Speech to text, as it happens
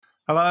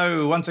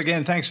Hello, once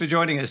again, thanks for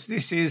joining us.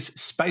 This is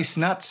Space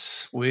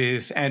Nuts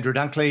with Andrew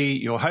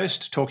Dunkley, your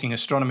host, talking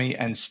astronomy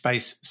and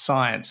space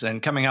science.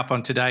 And coming up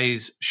on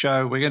today's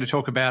show, we're going to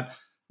talk about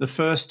the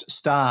first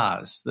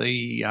stars,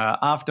 the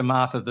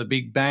aftermath of the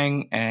Big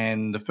Bang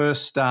and the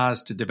first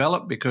stars to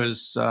develop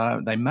because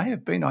they may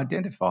have been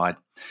identified.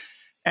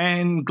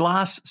 And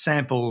glass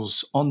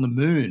samples on the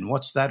moon,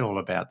 what's that all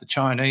about? The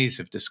Chinese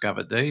have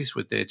discovered these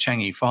with their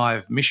Chang'e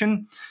 5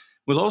 mission.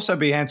 We'll also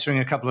be answering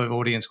a couple of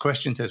audience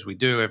questions as we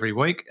do every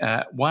week,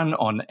 one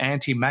on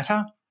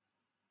antimatter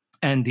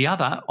and the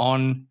other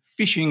on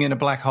fishing in a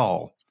black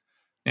hole.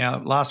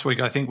 Now, last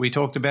week I think we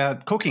talked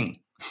about cooking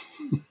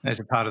as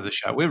a part of the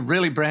show. We're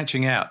really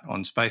branching out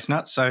on Space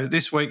Nuts. So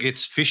this week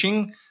it's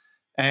fishing,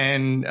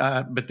 and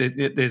but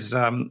there's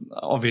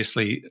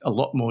obviously a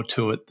lot more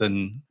to it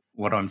than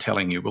what I'm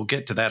telling you. We'll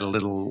get to that a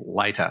little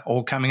later.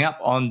 All coming up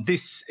on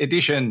this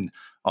edition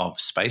of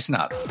Space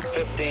Nut.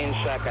 15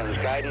 seconds.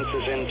 Guidance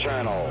is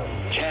internal.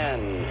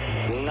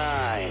 10,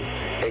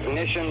 9.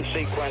 Ignition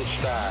sequence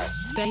start.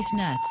 Space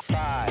Nuts.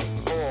 5,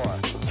 4,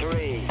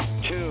 3,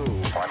 2.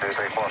 1, 2,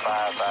 3, 4,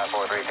 5, 5,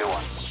 4, 3, 2,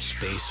 1.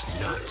 Space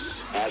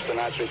Nuts.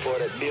 Astronauts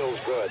report it feels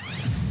good.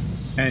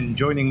 And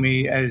joining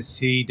me as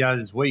he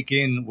does week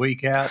in,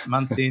 week out,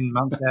 month in,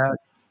 month out,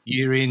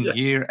 year in,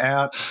 year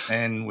out,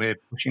 and we're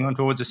pushing on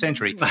towards a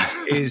century,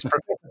 is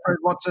Professor Fred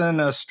Watson,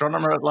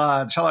 astronomer at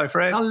large. Hello,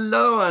 Fred.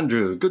 Hello,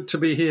 Andrew. Good to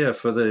be here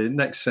for the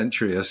next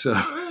century or so.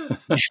 Who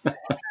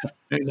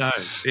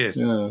knows? Yes.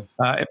 Yeah.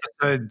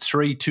 Episode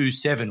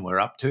 327 we're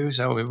up to,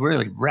 so we're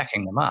really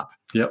racking them up.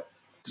 Yep.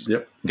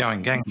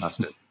 Going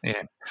gangbusters.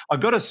 Yeah. I've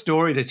got a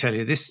story to tell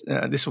you. This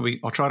will be,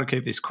 I'll try to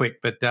keep this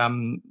quick, but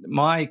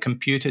my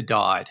computer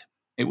died.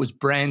 It was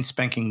brand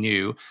spanking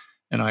new,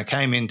 and I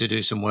came in to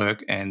do some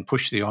work and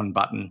pushed the on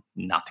button,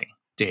 nothing,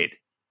 dead,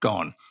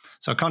 gone.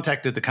 So I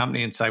contacted the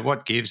company and say,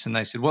 what gives? And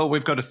they said, well,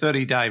 we've got a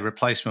 30-day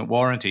replacement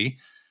warranty.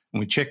 And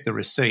we checked the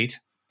receipt,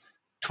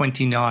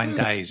 29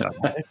 days.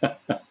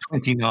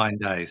 29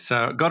 days.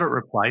 So I got it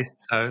replaced,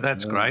 so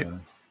that's great.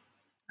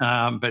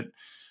 But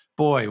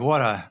boy,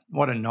 what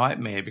a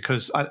nightmare,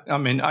 because, I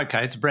mean,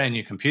 okay, it's a brand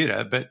new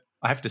computer, but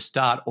I have to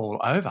start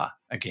all over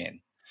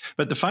again.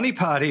 But the funny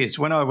part is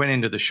when I went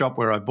into the shop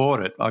where I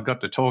bought it, I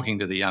got to talking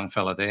to the young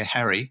fella there,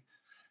 Harry,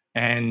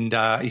 and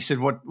he said,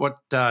 what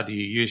do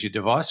you use your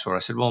device for? I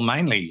said, well,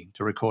 mainly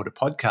to record a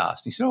podcast.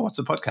 He said, oh, what's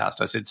a podcast?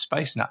 I said,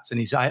 Space Nuts. And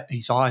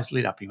his eyes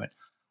lit up. He went,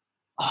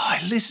 oh,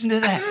 I listened to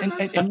that.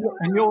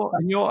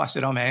 And you're, I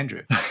said, I'm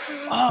Andrew.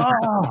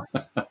 Oh,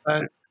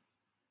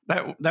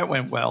 that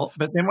went well.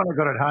 But then when I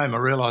got it home, I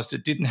realised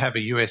it didn't have a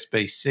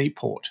USB-C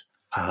port,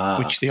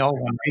 which the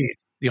old one did,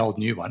 the old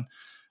new one.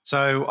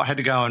 So I had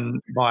to go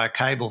and buy a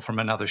cable from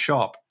another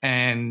shop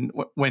and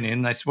went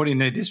in. They said, what do you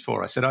need this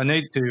for? I said, I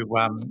need to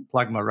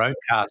plug my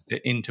Rodecaster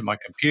into my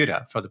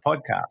computer for the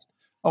podcast.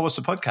 Oh, what's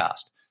the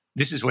podcast?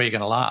 This is where you're going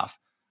to laugh.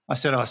 I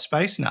said, oh,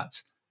 Space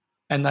Nuts.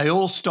 And they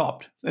all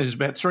stopped. There's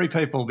about 3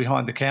 people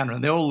behind the counter,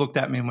 and they all looked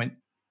at me and went,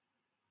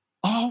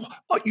 oh,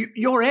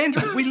 you're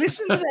Andrew. We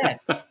listened to that.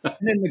 And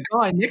then the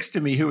guy next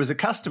to me, who was a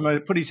customer,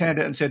 put his hand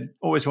out and said,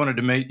 always wanted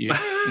to meet you,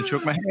 and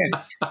shook my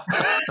hand.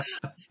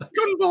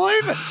 Couldn't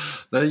believe it.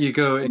 There you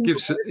go. It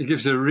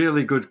gives a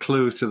really good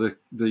clue to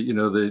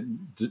the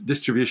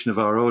distribution of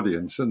our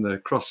audience and the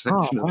cross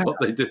section of what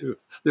they do.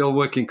 They all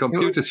work in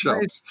computer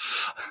shops.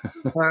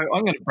 I'm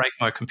going to break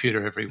my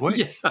computer every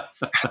week. Yeah.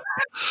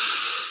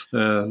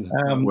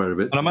 Aware of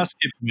it. And I must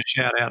give them a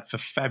shout out for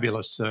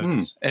fabulous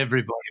service.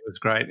 Everybody was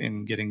great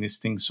in getting this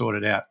thing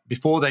sorted out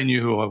before they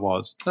knew who I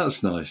was.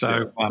 That's nice.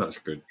 So that's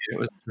good. It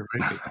was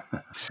terrific.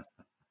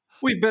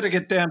 We better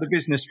get down to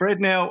business,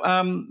 Fred. Now,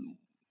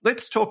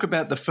 let's talk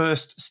about the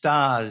first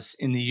stars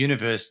in the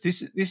universe.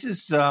 This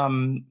is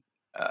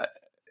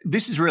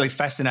really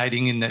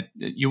fascinating in that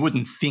you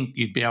wouldn't think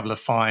you'd be able to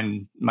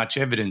find much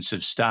evidence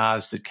of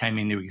stars that came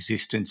into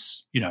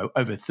existence,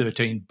 over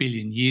 13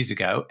 billion years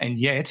ago, and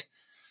yet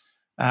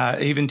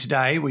even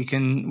today we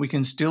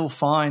can still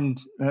find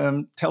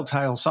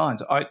telltale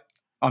signs.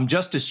 I'm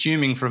just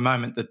assuming for a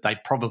moment that they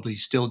probably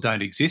still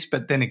don't exist,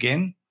 but then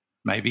again,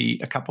 maybe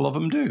a couple of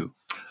them do.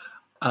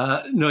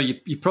 No,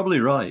 you're probably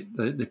right.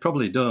 They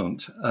probably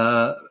don't.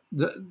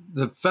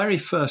 The very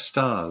first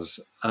stars,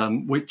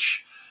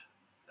 which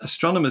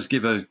astronomers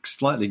give a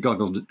slightly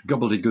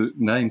gobbledygook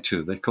name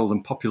to, they call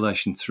them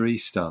population 3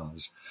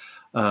 stars.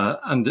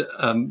 And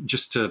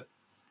just to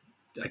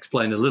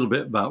explain a little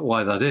bit about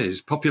why that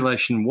is,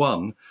 population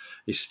 1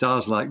 is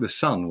stars like the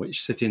Sun,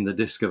 which sit in the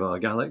disk of our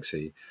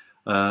galaxy,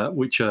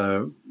 which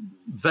are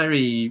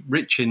very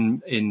rich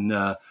in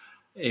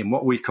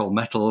what we call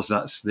metals.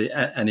 That's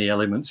any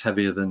elements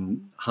heavier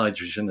than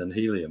hydrogen and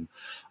helium.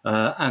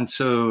 And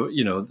so,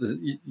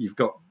 you've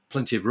got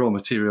plenty of raw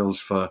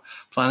materials for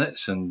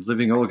planets and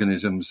living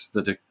organisms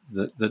that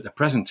are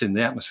present in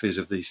the atmospheres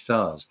of these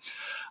stars.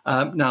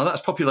 Now,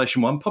 that's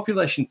population 1.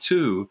 Population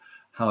 2,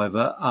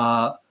 however,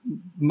 are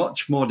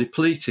much more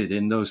depleted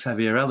in those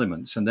heavier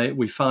elements, and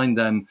we find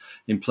them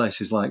in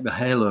places like the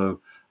halo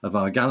of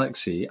our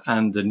galaxy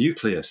and the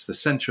nucleus, the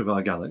center of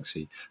our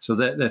galaxy. So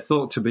they're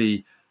thought to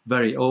be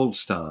very old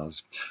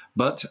stars.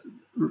 But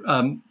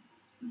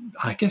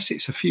I guess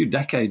it's a few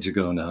decades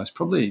ago now. It's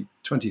probably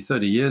 20,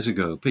 30 years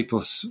ago.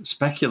 People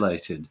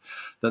speculated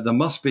that there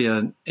must be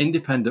an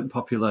independent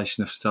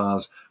population of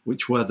stars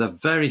which were the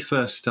very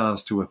first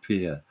stars to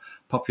appear,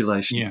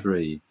 population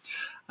 3.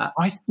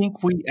 I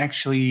think we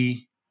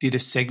actually did a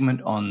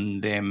segment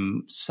on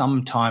them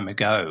some time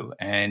ago,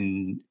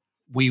 and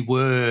we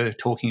were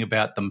talking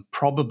about them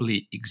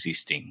probably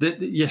existing.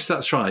 Yes,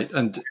 that's right.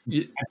 And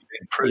it hasn't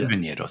been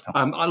proven yet or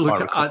something.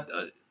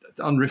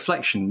 On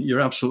reflection,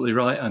 you're absolutely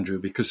right, Andrew,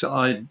 because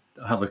I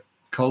have a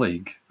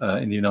colleague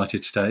in the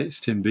United States,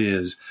 Tim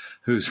Beers,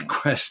 whose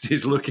quest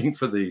is looking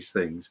for these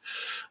things.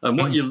 And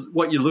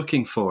what you're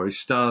looking for is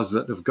stars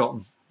that have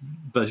got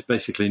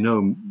basically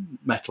no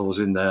metals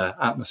in their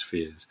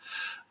atmospheres,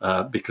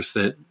 because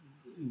the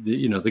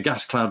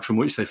gas cloud from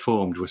which they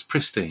formed was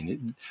pristine. It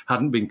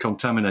hadn't been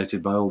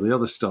contaminated by all the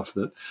other stuff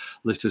that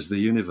litters the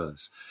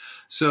universe.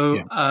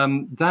 So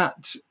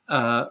that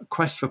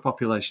quest for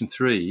population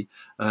 3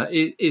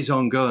 is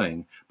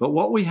ongoing. But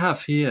what we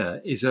have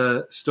here is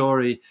a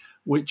story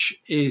which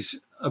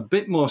is a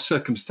bit more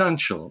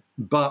circumstantial,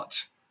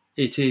 but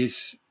it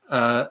is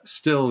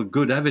still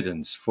good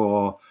evidence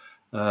for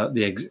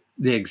the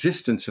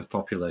existence of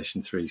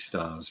population 3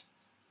 stars.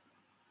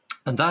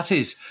 And that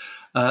is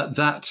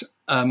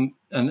and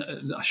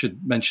I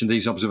should mention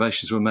these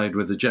observations were made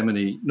with the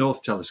Gemini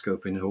North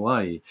Telescope in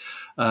Hawaii,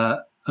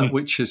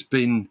 which has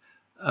been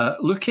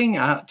looking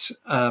at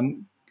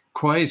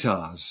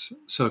quasars.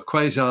 So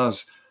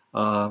quasars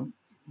are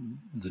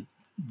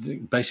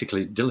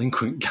basically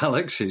delinquent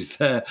galaxies.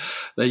 They're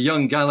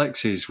young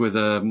galaxies with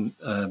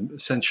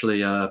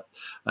essentially a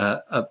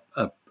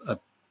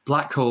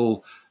black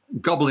hole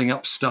gobbling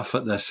up stuff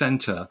at their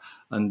center,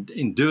 and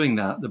in doing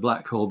that, the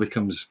black hole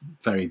becomes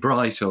very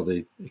bright, or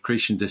the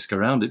accretion disk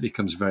around it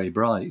becomes very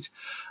bright,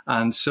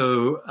 and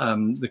so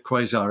the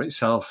quasar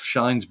itself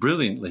shines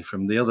brilliantly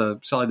from the other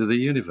side of the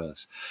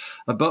universe.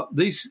 But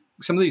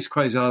some of these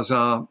quasars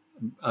are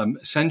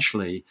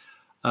essentially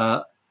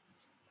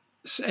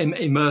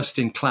immersed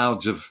in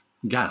clouds of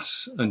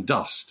gas and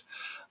dust,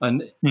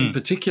 and in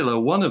particular,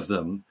 one of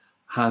them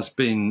has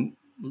been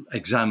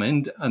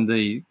examined, and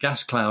the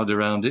gas cloud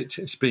around it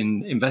has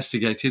been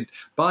investigated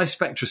by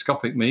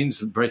spectroscopic means,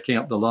 breaking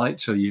up the light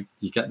so you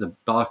get the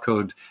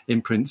barcode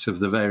imprints of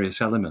the various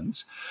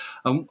elements.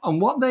 And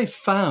what they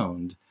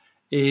found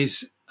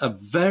is a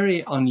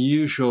very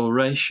unusual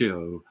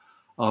ratio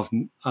of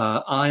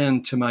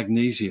iron to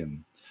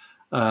magnesium,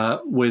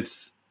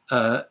 with,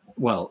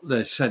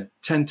 they said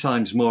 10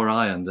 times more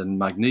iron than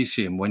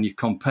magnesium when you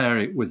compare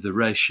it with the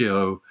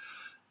ratio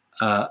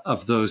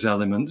of those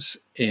elements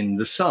in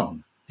the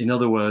sun. In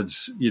other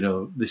words,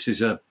 this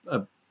is a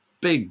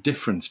big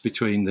difference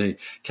between the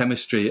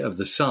chemistry of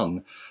the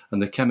sun and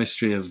the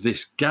chemistry of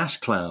this gas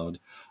cloud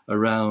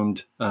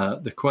around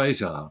the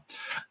quasar.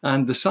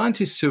 And the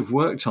scientists who've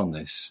worked on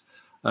this,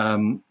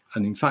 and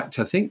in fact,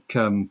 I think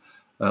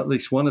at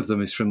least one of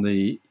them is from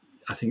the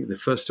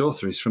first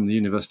author is from the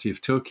University of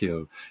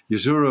Tokyo,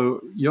 Yuzuru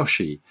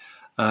Yoshi.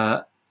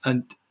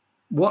 And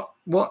what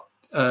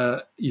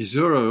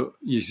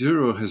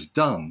Yuzuru has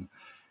done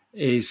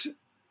is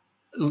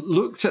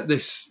looked at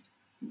this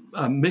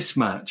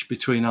mismatch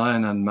between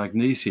iron and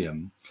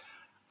magnesium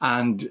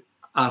and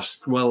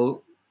asked,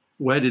 well,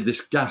 where did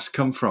this gas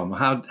come from?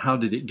 How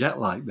did it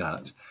get like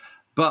that?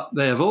 But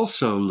they have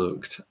also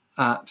looked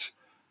at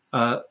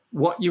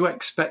what you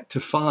expect to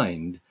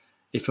find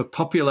if a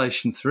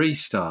population 3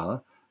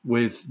 star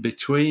with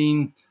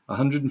between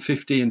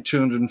 150 and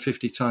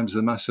 250 times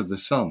the mass of the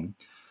sun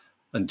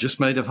and just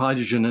made of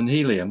hydrogen and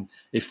helium,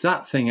 if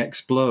that thing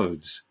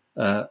explodes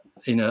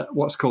in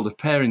what's called a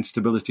pair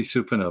instability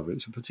supernova.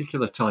 It's a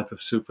particular type of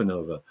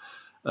supernova.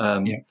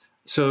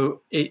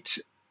 So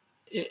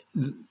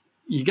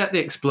you get the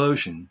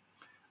explosion,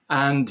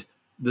 and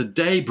the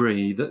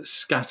debris that's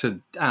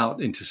scattered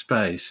out into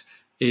space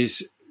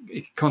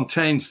it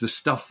contains the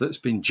stuff that's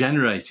been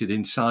generated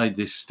inside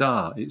this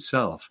star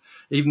itself.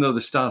 Even though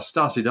the star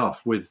started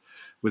off with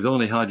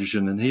only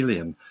hydrogen and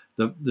helium,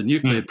 the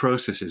nuclear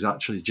processes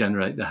actually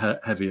generate the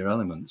heavier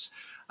elements.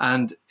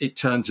 And it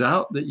turns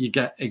out that you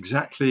get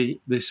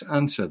exactly this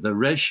answer. The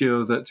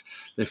ratio that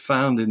they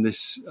found in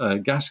this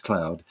gas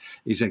cloud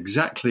is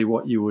exactly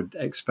what you would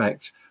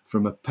expect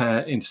from a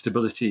pair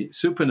instability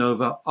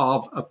supernova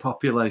of a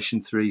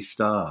population 3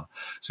 star.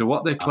 So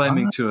what they're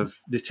claiming to have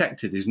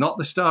detected is not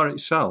the star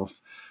itself,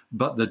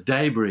 but the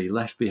debris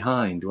left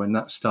behind when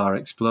that star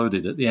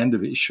exploded at the end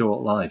of its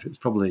short life. It's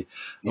probably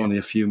only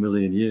a few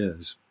million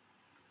years.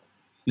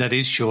 That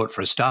is short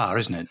for a star,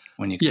 isn't it?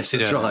 When you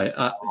consider, yes, that's right.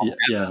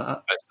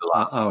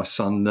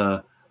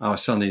 Our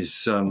sun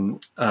is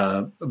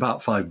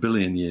about 5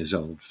 billion years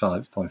old.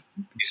 4.6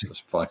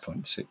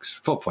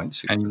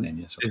 billion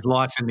years old. There's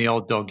life in the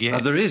old dog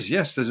yet. There is,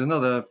 yes. There's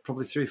another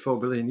probably 3-4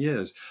 billion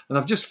years. And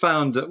I've just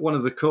found that one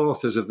of the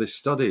co-authors of this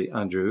study,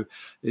 Andrew,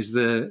 is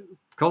the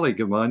colleague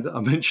of mine that I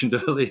mentioned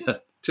earlier,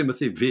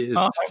 Timothy Beers,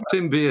 Oh,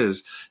 Tim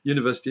Beers,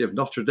 University of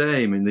Notre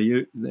Dame in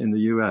the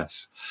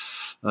US.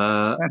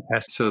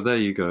 fantastic. So there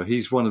you go.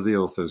 He's one of the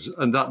authors,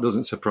 and that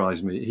doesn't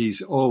surprise me.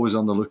 He's always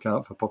on the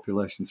lookout for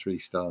population 3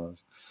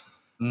 stars.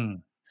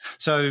 Mm.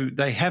 So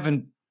they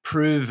haven't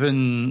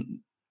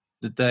proven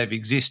that they've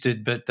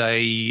existed, but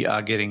they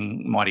are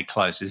getting mighty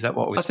close. Is that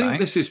what we're saying? I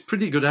think this is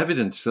pretty good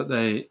evidence that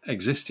they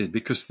existed,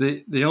 because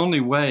the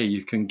only way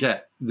you can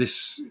get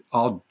this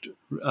odd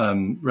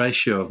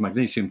ratio of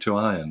magnesium to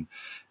iron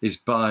is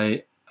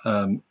by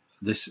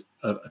this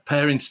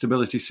pair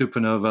instability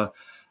supernova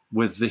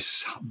with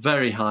this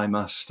very high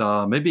mass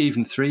star, maybe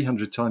even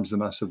 300 times the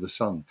mass of the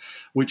sun,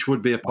 which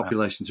would be a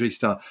population 3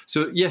 star.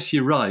 So yes,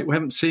 you're right. We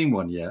haven't seen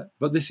one yet,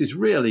 but this is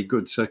really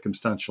good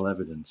circumstantial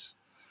evidence.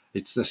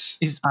 It's this.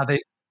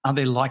 Are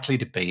there likely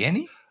to be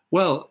any?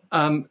 Well,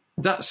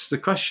 that's the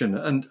question.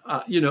 And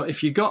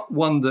if you got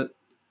one that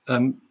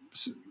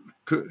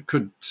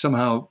could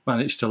somehow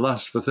manage to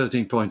last for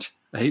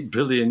 13.8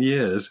 billion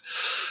years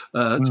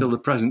till the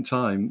present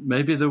time,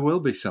 maybe there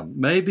will be some.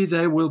 Maybe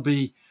there will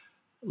be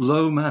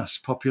low mass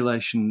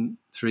population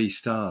 3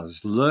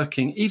 stars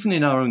lurking even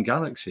in our own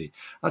galaxy.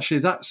 Actually,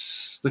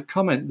 that's the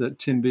comment that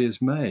Tim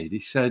Beers made. He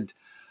said.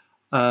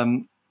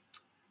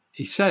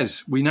 He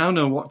says, we now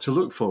know what to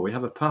look for. We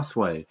have a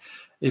pathway.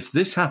 If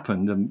this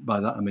happened, and by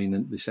that I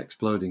mean this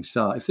exploding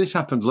star, if this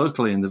happened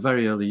locally in the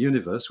very early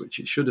universe, which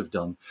it should have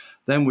done,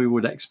 then we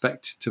would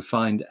expect to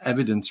find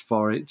evidence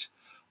for it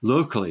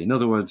locally. In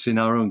other words, in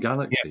our own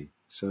galaxy. Yeah.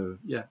 So,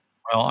 yeah.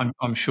 Well,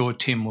 I'm sure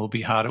Tim will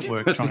be hard at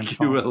work trying to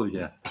find. You will,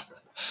 yeah.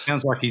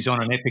 Sounds like he's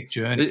on an epic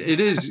journey. It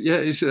is, yeah.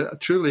 It's a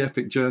truly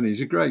epic journey.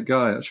 He's a great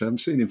guy, actually. I haven't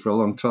seen him for a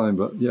long time,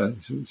 but yeah,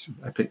 it's an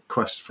epic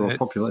quest for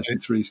population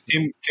 3.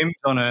 Tim's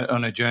on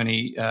a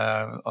journey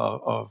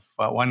of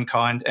one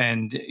kind,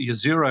 and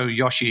Yuzuru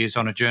Yoshi is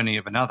on a journey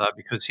of another,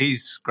 because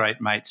he's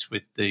great mates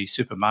with the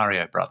Super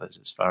Mario Brothers,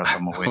 as far as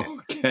I'm aware.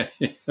 Okay.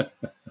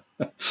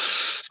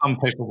 Some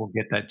people will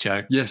get that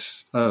joke.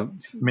 Yes.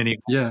 Many.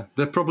 Yeah,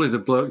 they're probably the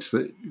blokes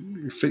that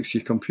fix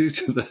your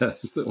computer there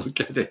that will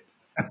get it.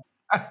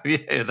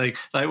 Yeah,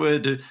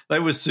 they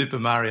were Super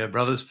Mario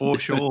Brothers for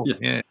sure.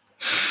 Yeah.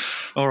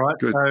 All right.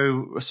 Good.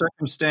 So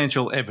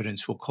circumstantial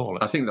evidence, we'll call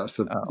it. I think that's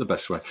the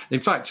best way.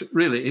 In fact,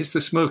 really, it's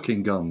the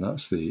smoking gun.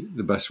 That's the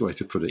best way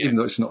to put it. Even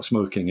though it's not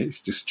smoking,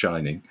 it's just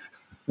shining.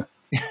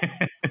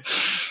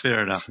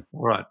 Fair enough.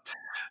 All right.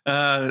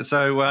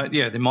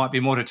 There might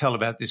be more to tell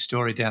about this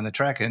story down the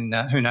track, and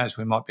who knows,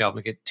 we might be able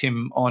to get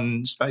Tim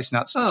on Space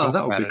Nuts.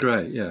 That would be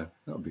great. Yeah,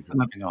 that would be great.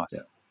 That'd be nice.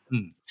 Yeah.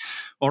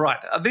 All right.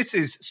 This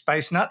is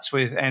Space Nuts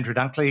with Andrew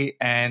Dunkley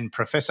and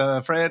Professor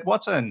Fred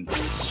Watson.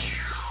 Roger,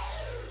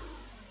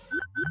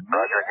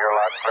 you're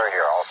loud and clear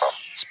here also.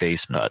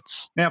 Space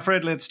Nuts. Now,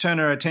 Fred, let's turn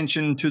our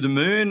attention to the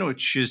moon,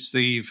 which is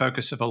the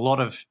focus of a lot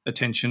of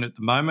attention at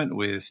the moment,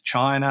 with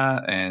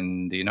China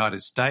and the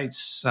United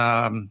States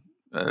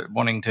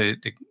wanting to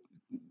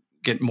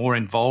get more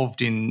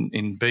involved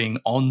in being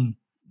on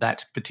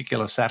that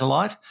particular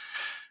satellite.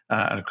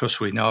 And, of course,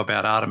 we know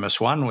about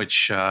Artemis 1,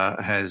 which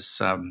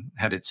has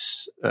had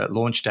its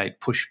launch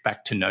date pushed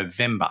back to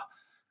November,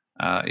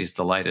 is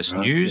the latest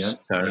news.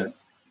 Yeah. So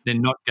they're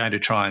not going to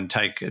try and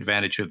take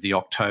advantage of the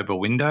October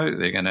window.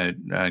 They're going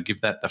to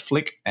give that the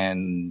flick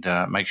and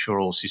make sure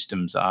all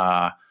systems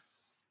are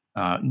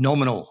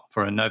nominal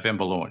for a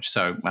November launch.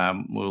 So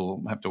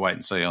we'll have to wait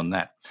and see on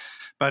that.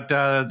 But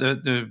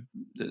the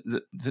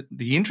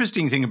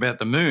interesting thing about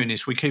the moon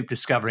is we keep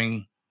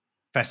discovering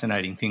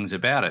fascinating things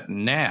about it.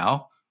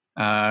 Now,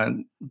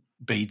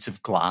 beads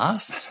of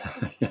glass.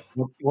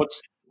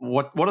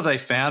 What have they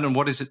found, and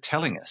what is it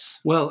telling us?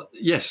 Well,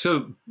 yes.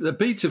 So the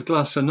beads of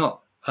glass are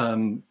not,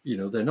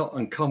 they're not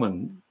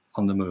uncommon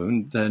on the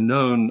moon. They're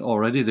known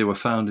already. They were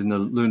found in the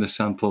lunar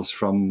samples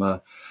from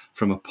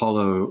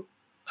Apollo,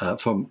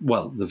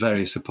 the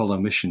various Apollo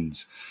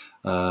missions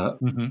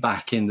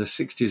back in the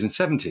 60s and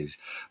 70s.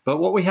 But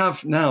what we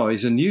have now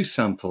is a new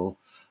sample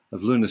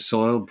of lunar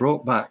soil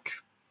brought back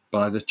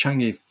by the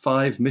Chang'e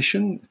 5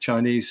 mission, a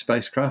Chinese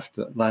spacecraft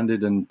that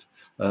landed and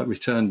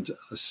returned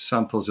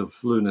samples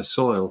of lunar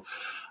soil.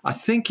 I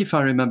think, if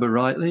I remember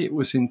rightly, it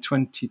was in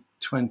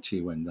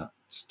 2020 when that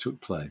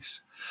took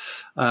place.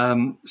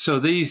 So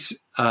these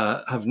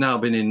have now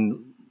been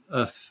in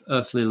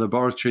earthly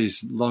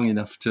laboratories long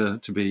enough to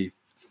be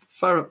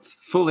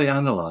fully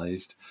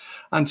analysed,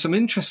 and some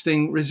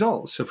interesting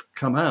results have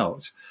come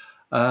out.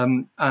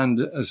 And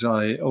as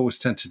I always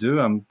tend to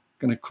do, I'm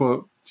going to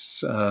quote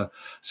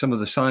some of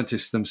the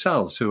scientists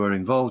themselves who are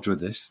involved with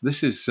this.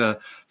 This is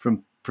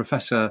from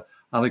Professor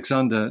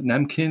Alexander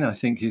Nemkin, I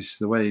think is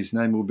the way his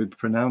name will be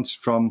pronounced,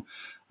 from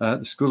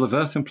the School of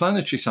Earth and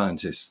Planetary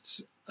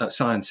Sciences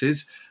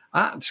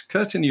at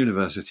Curtin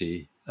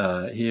University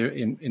here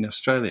in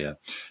Australia.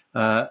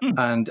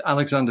 And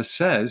Alexander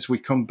says, we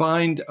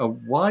combined a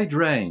wide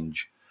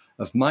range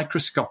of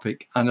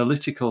microscopic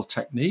analytical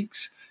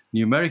techniques,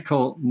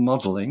 numerical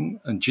modelling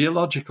and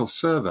geological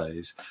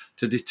surveys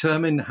to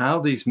determine how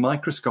these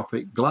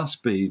microscopic glass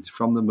beads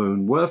from the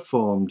moon were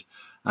formed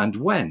and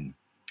when.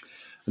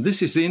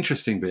 This is the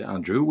interesting bit,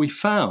 Andrew. We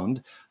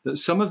found that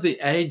some of the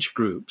age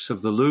groups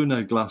of the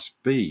lunar glass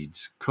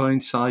beads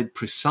coincide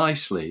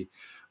precisely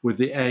with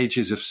the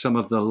ages of some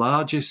of the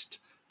largest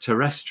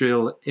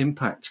terrestrial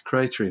impact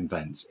crater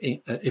events,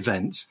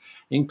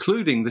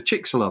 including the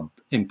Chicxulub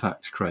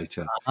impact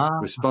crater,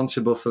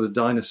 responsible for the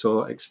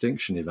dinosaur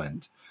extinction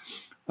event.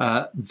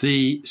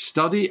 The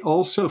study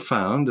also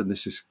found, and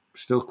this is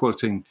still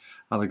quoting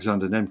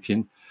Alexander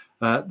Nemkin,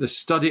 the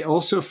study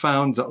also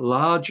found that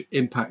large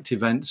impact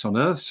events on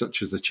Earth,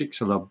 such as the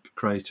Chicxulub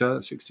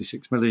crater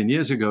 66 million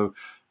years ago,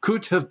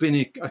 could have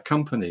been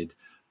accompanied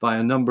by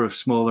a number of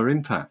smaller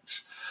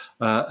impacts.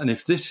 And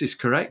if this is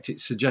correct, it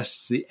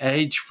suggests the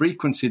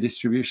age-frequency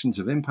distributions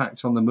of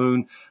impacts on the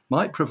Moon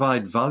might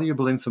provide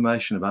valuable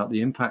information about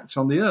the impacts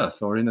on the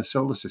Earth or in a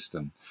solar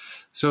system.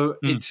 So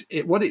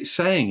what it's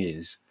saying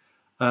is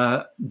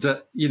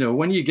that,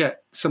 when you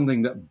get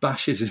something that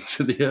bashes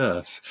into the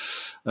Earth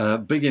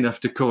big enough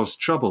to cause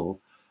trouble,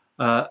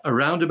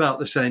 around about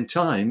the same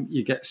time,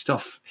 you get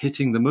stuff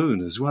hitting the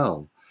Moon as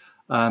well.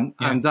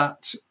 And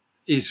that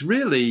is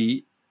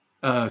really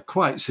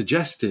quite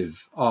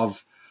suggestive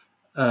of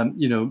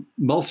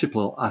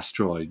multiple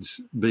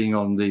asteroids being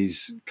on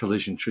these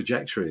collision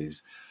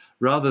trajectories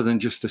rather than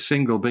just a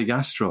single big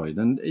asteroid.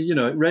 And,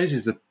 it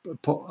raises the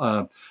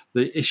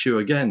issue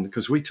again,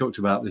 because we talked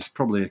about this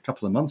probably a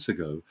couple of months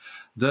ago,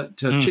 that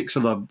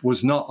Chicxulub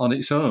was not on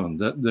its own,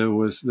 that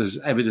there's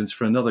evidence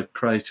for another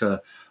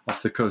crater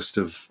off the coast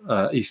of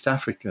East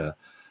Africa,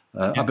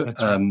 I beg your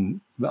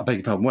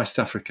pardon, West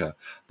Africa,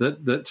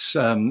 that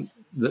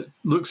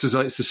looks as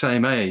though it's the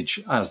same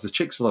age as the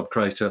Chicxulub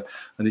crater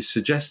and is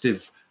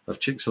suggestive of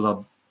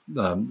Chicxulub,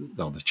 the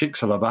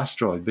Chicxulub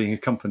asteroid being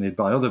accompanied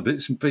by other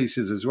bits and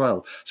pieces as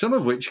well, some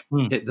of which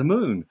hit the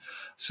Moon.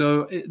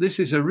 So this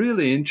is a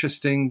really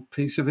interesting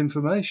piece of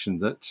information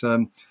that,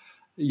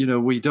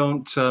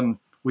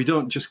 we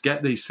don't just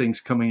get these things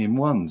coming in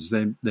ones.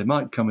 They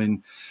might come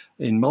in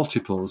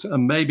multiples,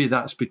 and maybe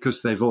that's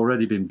because they've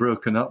already been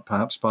broken up,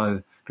 perhaps by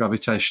the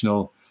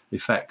gravitational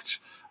effect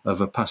of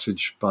a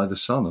passage by the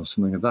sun or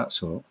something of that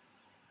sort.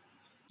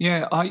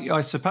 Yeah,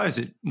 I suppose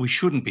we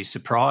shouldn't be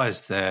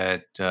surprised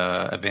that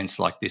events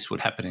like this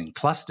would happen in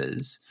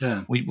clusters.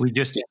 Yeah. We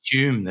just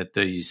assume that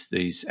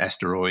these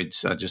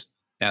asteroids are just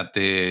out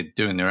there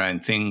doing their own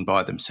thing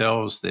by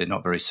themselves. They're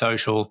not very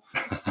social.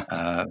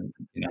 They're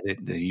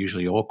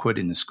usually awkward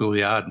in the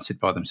schoolyard and sit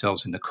by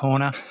themselves in the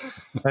corner.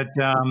 But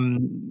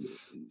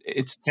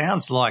it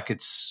sounds like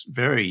it's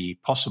very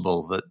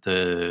possible that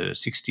the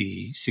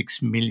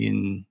 66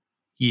 million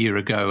year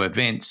ago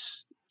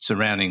events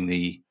surrounding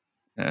the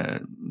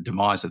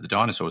demise of the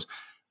dinosaurs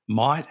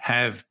might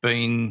have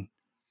been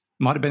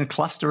a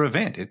cluster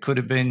event. It could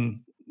have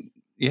been,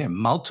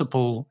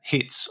 multiple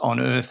hits on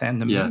Earth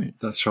and the Moon. Yeah,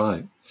 that's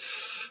right.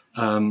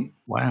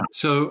 Wow.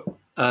 So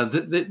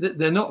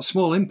they're not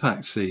small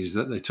impacts, these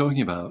that they're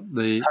talking about.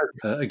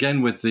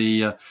 Again, with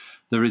the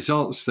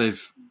results,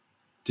 they've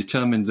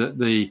determined that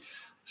the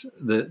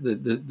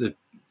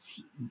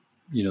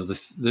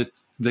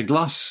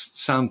glass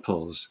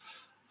samples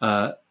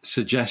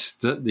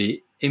suggest that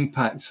the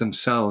impacts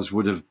themselves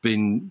would have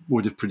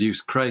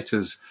produced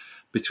craters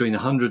between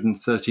 100 and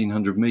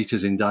 1,300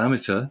 meters in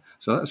diameter.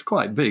 So that's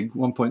quite big,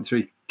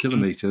 1.3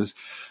 kilometers,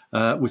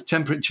 with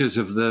temperatures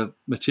of the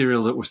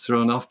material that was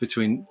thrown off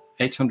between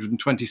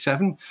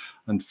 827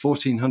 and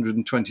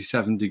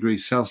 1,427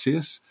 degrees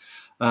Celsius,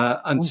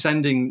 and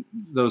sending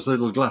those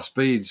little glass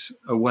beads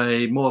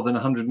away more than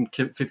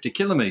 150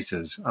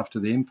 kilometers after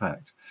the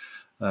impact.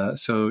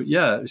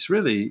 It's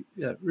really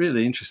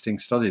interesting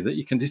study that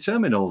you can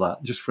determine all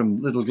that just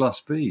from little glass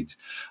beads.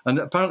 And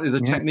apparently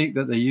the technique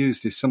that they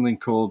used is something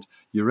called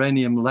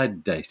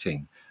uranium-lead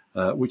dating,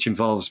 which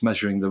involves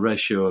measuring the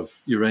ratio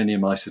of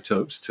uranium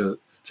isotopes to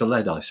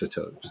lead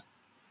isotopes.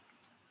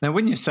 Now,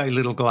 when you say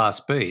little glass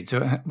beads,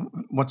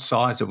 what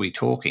size are we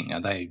talking?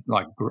 Are they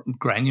like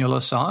granular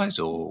size,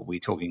 or are we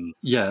talking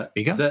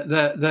bigger?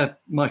 They're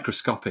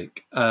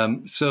microscopic.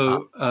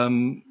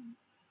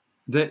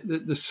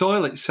 The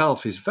soil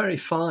itself is very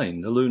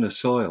fine, the lunar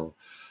soil.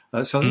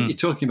 So I think you're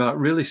talking about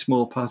really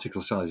small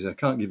particle sizes. I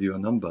can't give you a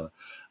number.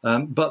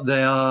 But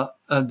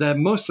they're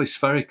mostly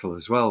spherical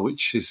as well,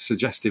 which is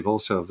suggestive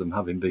also of them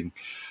having been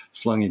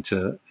flung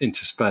into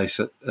space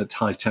at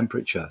high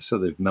temperature. So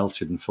they've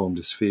melted and formed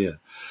a sphere.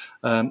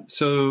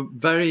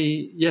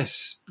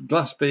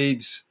 Glass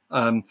beads,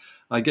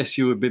 I guess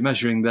you would be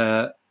measuring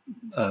their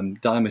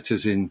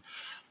diameters in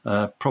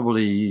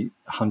probably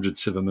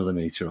hundredths of a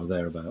millimeter or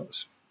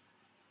thereabouts.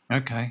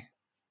 Okay.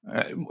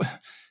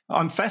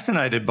 I'm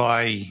fascinated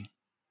by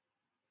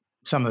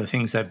some of the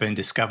things they've been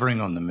discovering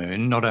on the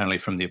Moon, not only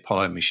from the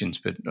Apollo missions,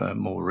 but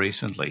more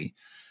recently.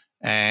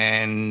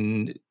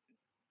 And,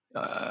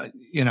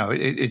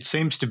 it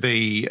seems to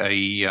be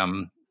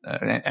and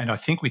I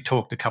think we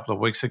talked a couple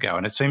of weeks ago,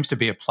 and it seems to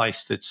be a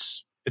place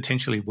that's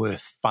potentially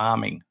worth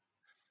farming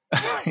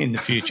in the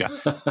future.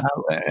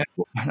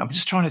 I'm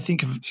just trying to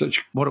think of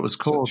what it was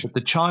called. But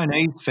the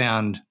Chinese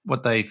found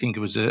what they think it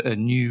was a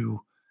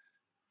new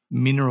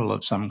mineral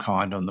of some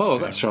kind on the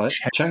Moon. That's right,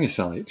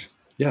 Changisite.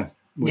 Yeah,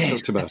 we Yes,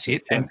 talked about that's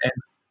it. Yeah.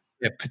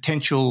 And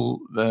potential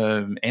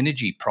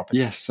energy properties.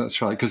 Yes,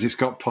 that's right, because it's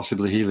got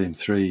possibly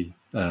helium-3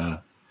 in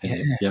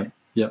it.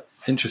 Yeah.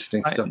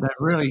 Interesting stuff. That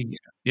really,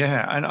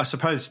 and I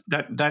suppose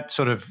that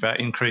sort of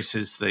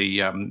increases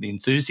the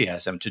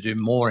enthusiasm to do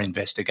more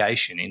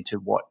investigation into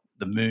what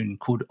the moon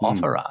could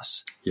offer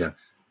us. Yeah.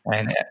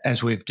 And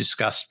as we've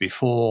discussed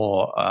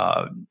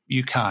before,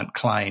 you can't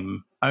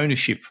claim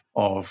ownership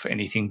of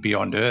anything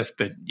beyond Earth,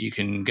 but you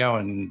can go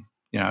and,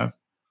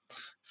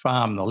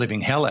 farm the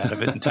living hell out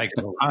of it and take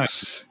it all home,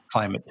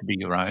 claim it to be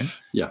your own.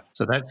 Yeah.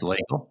 So that's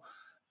legal.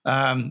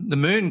 The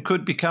moon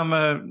could become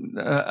I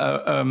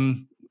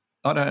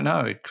don't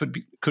know, it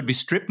could be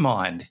strip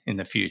mined in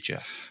the future.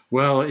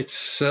 Well, it's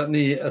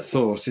certainly a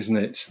thought, isn't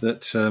it,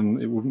 that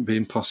it wouldn't be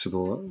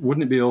impossible.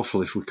 Wouldn't it be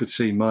awful if we could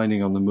see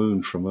mining on the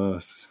moon from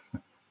Earth?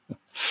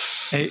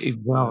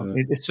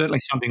 It's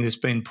certainly something that's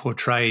been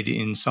portrayed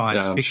in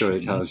science fiction. I'm sure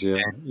it has,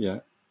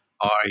 yeah.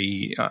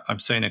 I've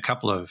seen a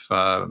couple of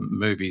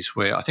movies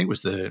where I think it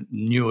was the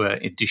newer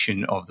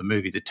edition of the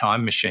movie The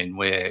Time Machine,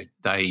 where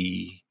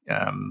they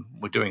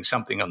were doing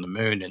something on the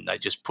moon and they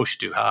just pushed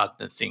too hard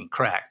and the thing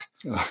cracked.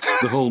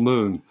 The whole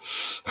moon.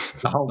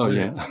 The whole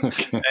moon. Yeah.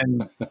 Okay.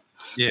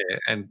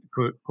 And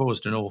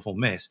caused an awful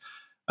mess.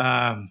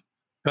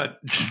 But,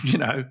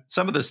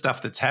 some of the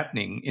stuff that's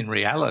happening in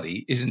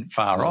reality isn't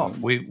far off.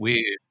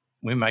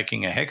 We're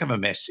making a heck of a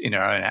mess in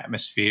our own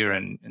atmosphere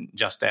and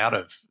just out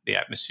of the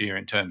atmosphere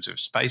in terms of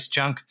space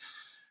junk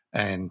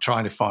and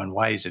trying to find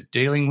ways of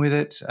dealing with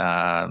it.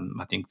 I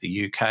think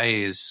the UK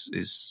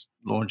is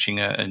launching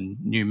a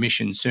new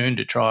mission soon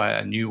to try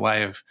a new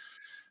way of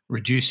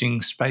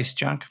reducing space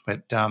junk.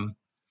 But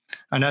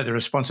I know the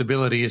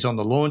responsibility is on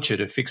the launcher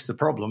to fix the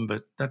problem,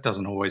 but that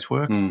doesn't always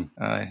work.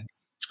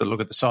 It's got to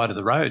look at the side of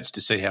the roads to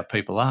see how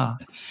people are.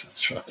 Yes,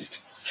 that's right.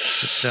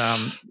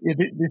 But,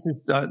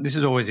 this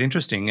is always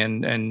interesting,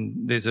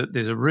 and there's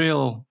a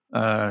real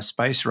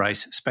space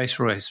race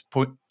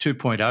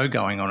 2.0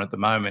 going on at the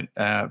moment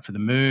for the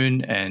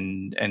moon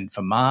and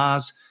for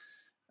Mars.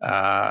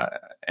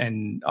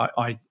 And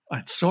I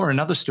saw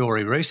another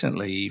story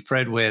recently,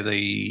 Fred, where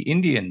the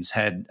Indians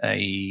had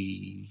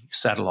a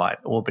satellite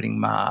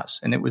orbiting Mars,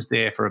 and it was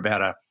there for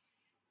about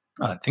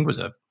I think it was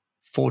a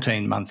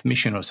 14-month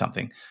mission or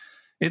something.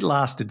 It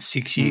lasted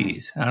 6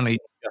 years, only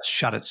just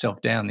shut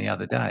itself down the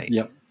other day.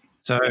 Yep.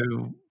 So,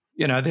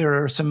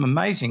 there are some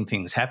amazing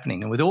things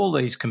happening. And with all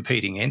these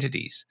competing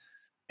entities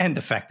and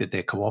the fact that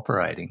they're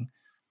cooperating,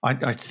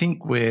 I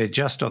think we're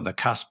just on the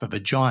cusp of a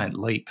giant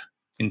leap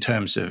in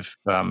terms of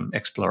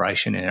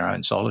exploration in our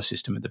own solar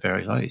system at the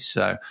very least.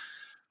 So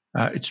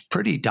it's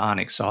pretty darn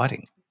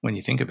exciting when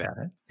you think about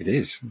it. It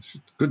is. It's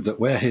good that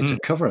we're here to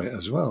cover it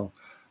as well.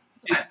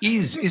 It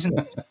is, isn't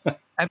it?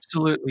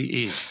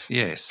 Absolutely is,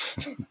 yes.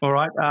 All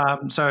right,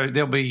 so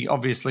there'll be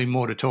obviously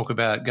more to talk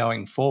about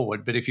going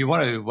forward, but if you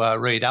want to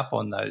read up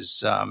on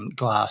those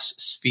glass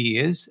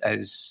spheres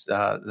as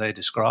they're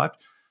described,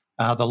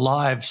 the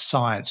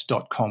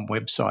livescience.com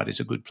website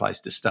is a good place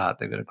to start.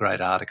 They've got a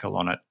great article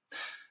on it.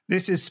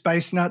 This is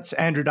Space Nuts.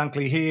 Andrew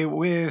Dunkley here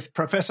with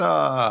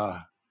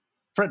Professor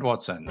Fred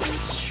Watson.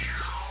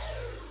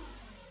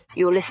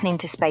 You're listening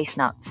to Space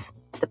Nuts,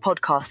 the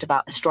podcast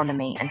about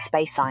astronomy and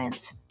space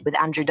science with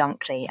Andrew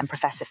Dunkley and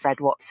Professor Fred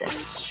Watson.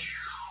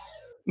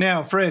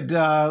 Now, Fred,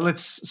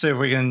 let's see if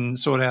we can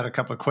sort out a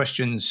couple of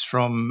questions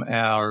from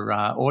our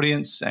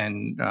audience,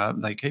 and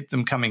they keep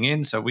them coming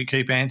in, so we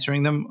keep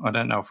answering them. I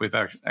don't know if we've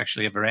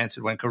actually ever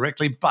answered one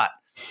correctly, but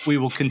we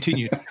will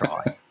continue to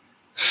try.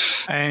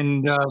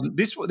 And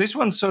this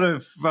one's sort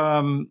of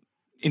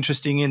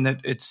interesting in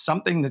that it's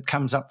something that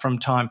comes up from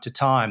time to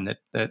time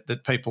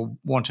that people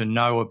want to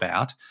know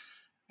about.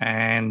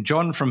 And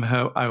John from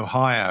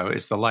Ohio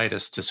is the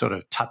latest to sort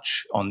of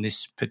touch on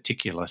this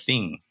particular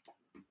thing.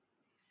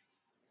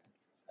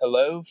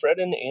 Hello, Fred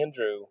and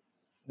Andrew.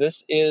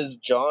 This is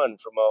John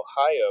from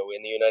Ohio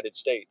in the United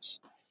States.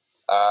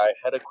 I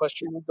had a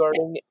question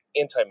regarding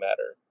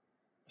antimatter.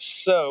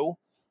 So,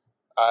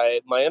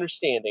 my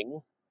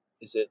understanding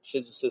is that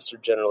physicists are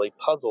generally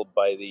puzzled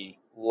by the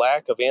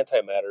lack of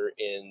antimatter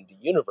in the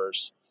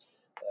universe,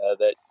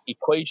 that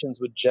equations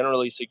would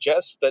generally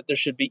suggest that there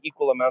should be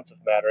equal amounts of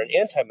matter and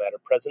antimatter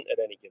present at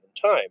any given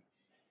time.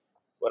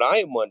 What I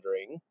am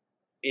wondering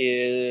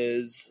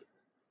is,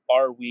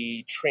 are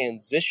we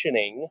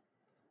transitioning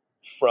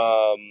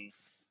from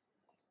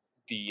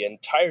the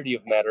entirety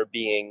of matter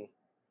being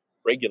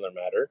regular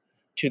matter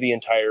to the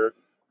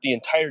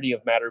entirety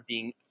of matter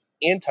being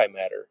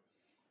antimatter?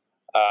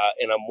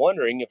 And I'm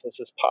wondering if this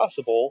is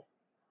possible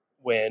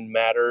when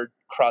matter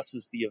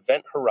crosses the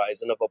event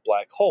horizon of a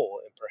black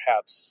hole, and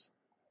perhaps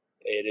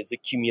it is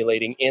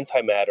accumulating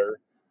antimatter,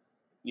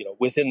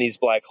 within these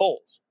black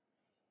holes,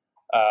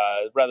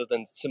 rather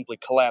than simply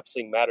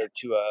collapsing matter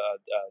to a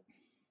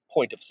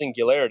point of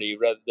singularity,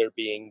 rather there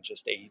being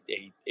just a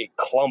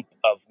clump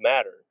of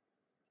matter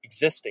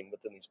existing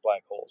within these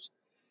black holes.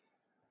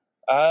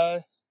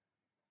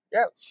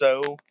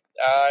 So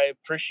I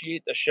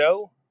appreciate the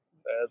show.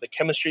 The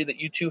chemistry that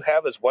you two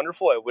have is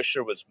wonderful. I wish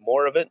there was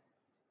more of it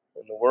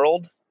in the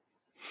world.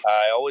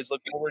 I always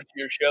look forward to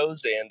your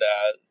shows, and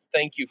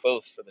thank you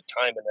both for the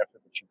time and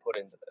effort that you put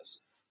into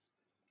this.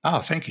 Oh,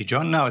 thank you,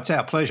 John. No, it's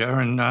our pleasure,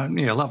 and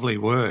lovely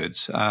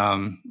words.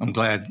 I'm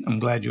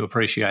glad you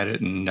appreciate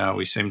it, and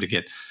we seem to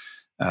get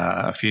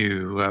a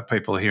few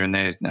people here and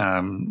there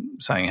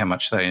saying how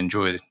much they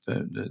enjoy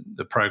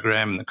the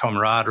program, the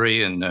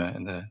camaraderie, and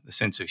the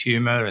sense of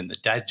humour, and the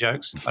dad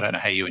jokes. I don't know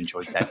how you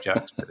enjoy dad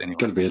jokes, but anyway,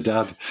 Got to be a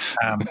dad.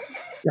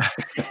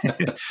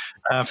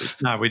 But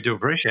no, we do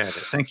appreciate it.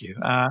 Thank you.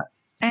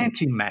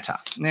 Antimatter.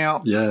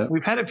 Now,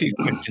 we've had a few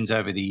questions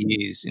over the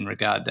years in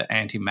regard to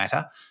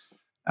antimatter.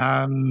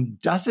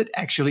 Does it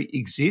actually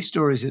exist,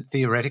 or is it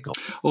theoretical?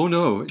 Oh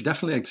no, it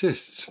definitely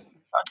exists.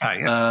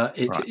 Okay, yeah.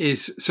 It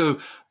is so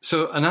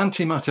an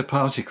antimatter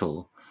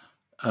particle,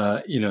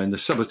 in the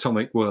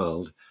subatomic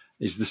world,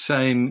 is the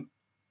same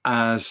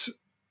as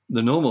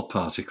the normal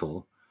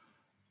particle,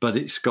 but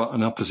it's got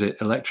an opposite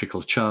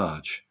electrical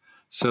charge.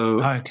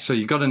 So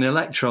you've got an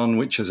electron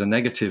which has a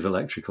negative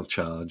electrical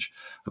charge.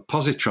 A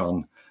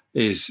positron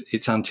is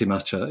its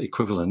antimatter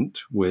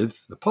equivalent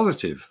with a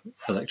positive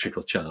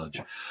electrical charge.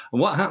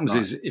 And what happens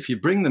is if you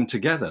bring them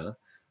together,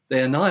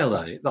 they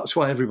annihilate. That's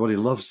why everybody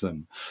loves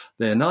them.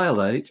 They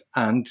annihilate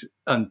and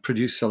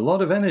produce a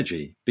lot of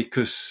energy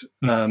because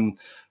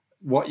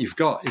what you've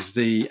got is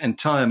the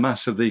entire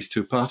mass of these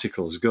two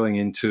particles going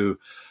into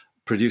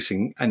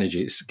producing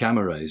energy. It's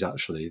gamma rays,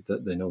 actually,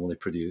 that they normally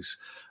produce.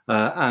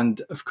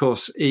 And, of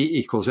course, E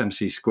equals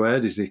mc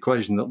squared is the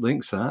equation that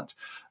links that.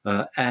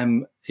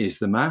 M is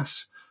the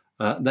mass.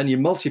 Then you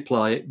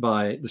multiply it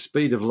by the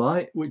speed of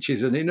light, which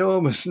is an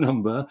enormous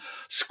number,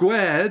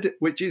 squared,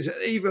 which is an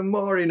even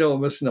more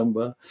enormous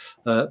number,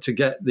 to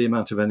get the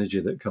amount of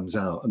energy that comes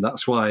out. And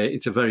that's why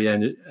it's a very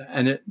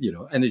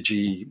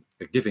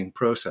energy-giving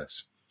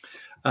process.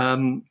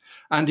 And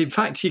in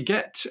fact,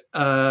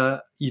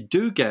 you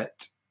do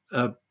get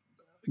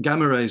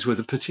gamma rays with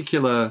a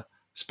particular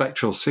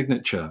spectral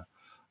signature,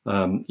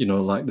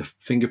 like the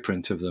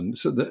fingerprint of them,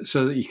 so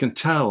that you can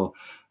tell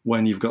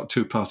when you've got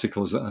two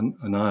particles that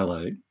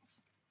annihilate,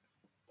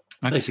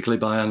 basically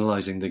by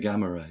analysing the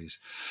gamma rays.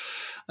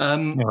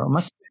 It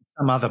must be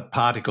some other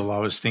particle I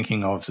was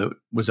thinking of that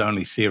was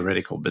only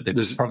theoretical, but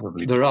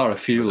there are a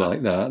few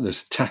like that.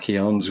 There's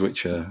tachyons,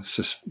 which are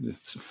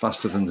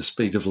faster than the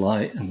speed of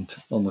light and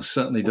almost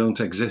certainly don't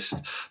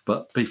exist,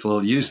 but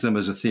people use them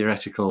as a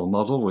theoretical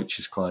model, which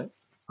is quite...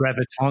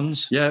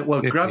 Gravitons? Yeah,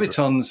 well,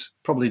 gravitons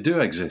probably do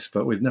exist,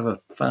 but we've never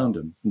found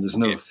them. There's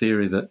no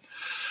theory that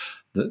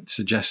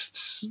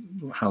suggests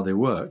how they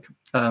work.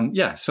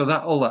 So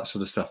that all that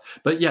sort of stuff.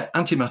 But yeah,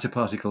 antimatter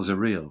particles are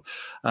real.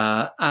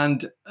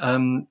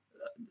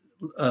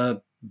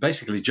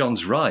 Basically,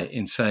 John's right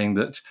in saying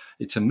that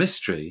it's a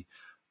mystery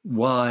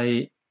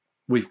why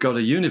we've got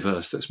a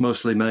universe that's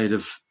mostly made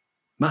of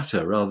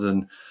matter rather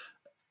than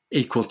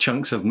equal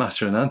chunks of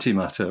matter and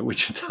antimatter,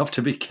 which have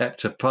to be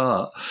kept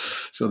apart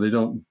so they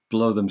don't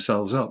blow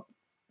themselves up.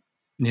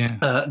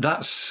 Yeah.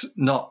 That's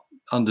not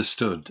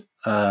understood.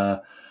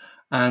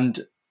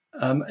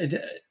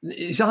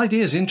 His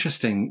idea is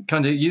interesting,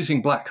 kind of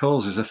using black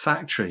holes as a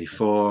factory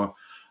for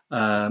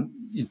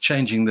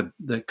changing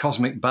the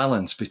cosmic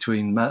balance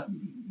between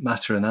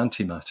matter and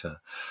antimatter.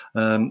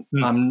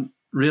 I'm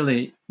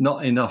really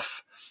not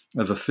enough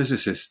of a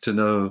physicist to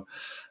know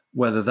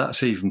whether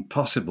that's even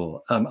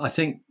possible. I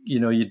think,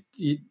 you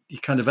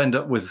kind of end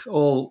up with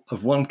all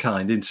of one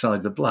kind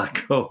inside the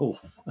black hole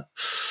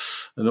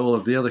and all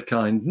of the other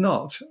kind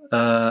not.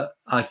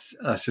 I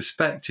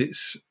suspect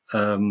it's...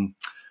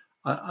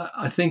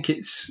 I think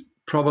it's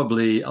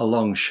probably a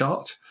long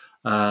shot.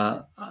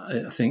 I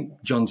think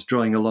John's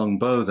drawing a long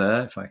bow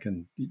there, if I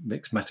can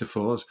mix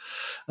metaphors.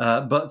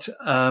 But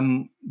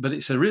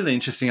it's a really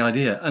interesting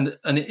idea,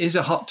 and it is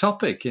a hot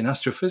topic in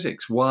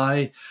astrophysics.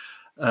 Why,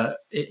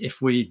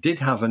 if we did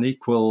have an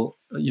equal,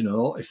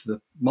 if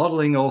the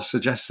modelling all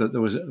suggests that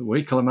there were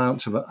equal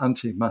amounts of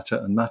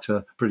antimatter and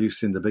matter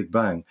produced in the Big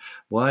Bang,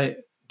 why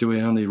do we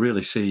only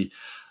really see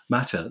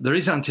matter? There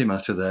is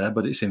antimatter there,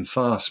 but it's in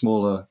far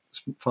smaller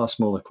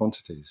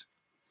quantities.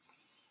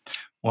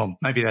 Well,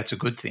 maybe that's a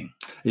good thing.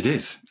 It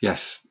is,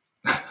 yes.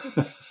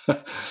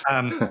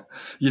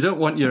 You don't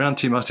want your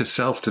antimatter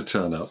self to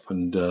turn up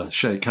and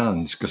shake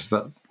hands, because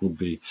that would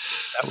be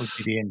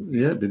the end.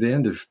 Yeah, it'd be the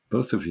end of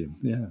both of you.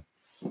 Yeah,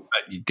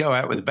 but you'd go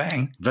out with a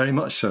bang. Very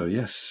much so.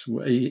 Yes,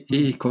 E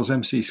equals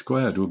mc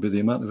squared will be the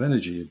amount of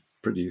energy you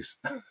produce.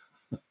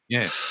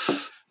 Yeah.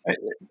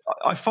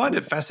 I find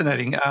it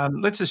fascinating.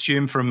 Let's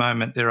assume for a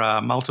moment there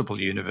are multiple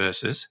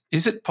universes.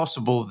 Is it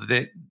possible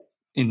that,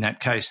 in that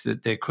case,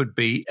 that there could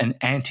be an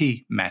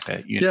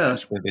antimatter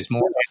universe where there's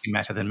more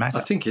antimatter than matter?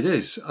 I think it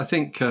is. I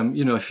think,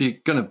 if you're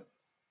going to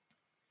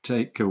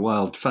take a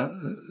wild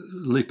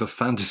leap of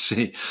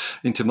fantasy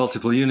into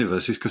multiple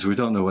universes, because we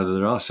don't know whether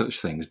there are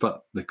such things,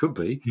 but there could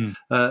be,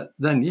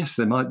 then yes,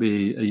 there might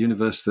be a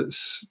universe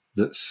that's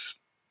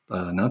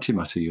an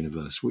antimatter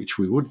universe, which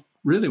we would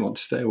really want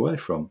to stay away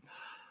from.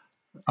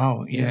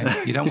 Oh,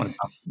 yeah. You don't want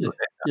to.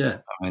 Yeah.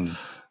 I mean,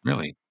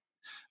 really.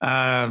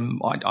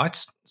 I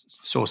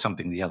saw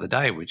something the other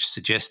day which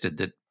suggested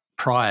that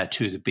prior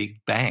to the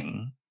Big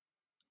Bang,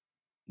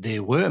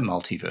 there were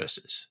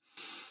multiverses.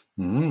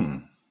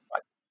 Mm.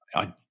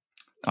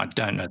 I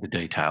don't know the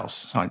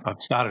details. I've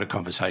started a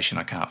conversation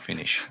I can't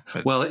finish.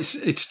 But Well,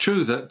 it's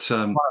true that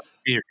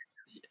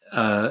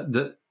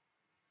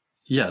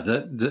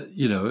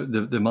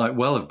there might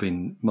well have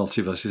been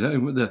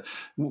multiverses.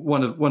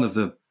 One of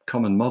the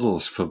common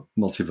models for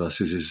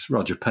multiverses is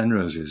Roger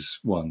Penrose's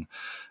one,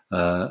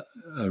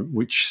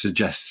 which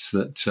suggests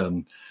that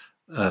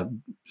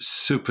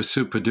super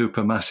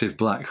duper massive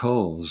black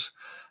holes,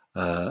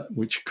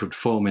 which could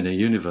form in a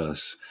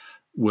universe,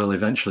 will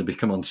eventually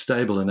become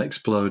unstable and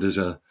explode as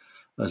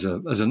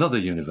another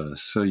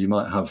universe. So you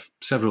might have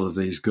several of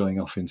these going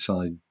off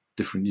inside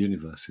different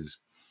universes.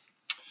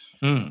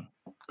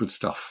 Good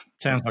stuff.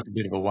 Sounds like a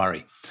bit of a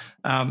worry.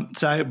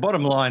 So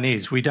bottom line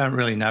is we don't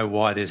really know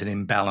why there's an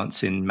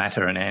imbalance in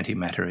matter and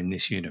antimatter in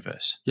this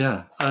universe.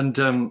 Yeah, and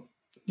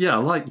I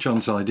like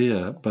John's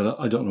idea, but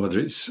I don't know whether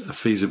it's a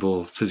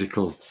feasible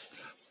physical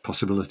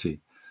possibility.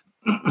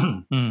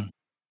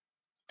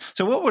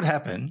 So what would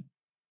happen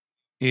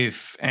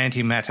if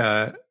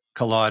antimatter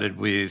collided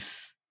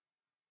with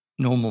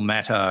normal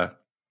matter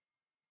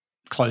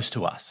close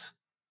to us?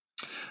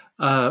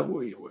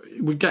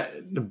 We get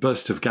a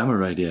burst of gamma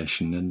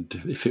radiation, and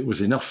if it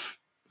was enough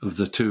of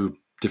the two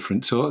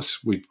different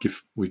sorts, we'd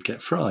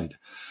get fried.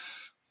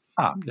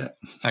 Yeah.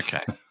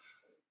 Okay.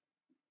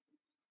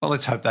 Well,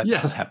 let's hope that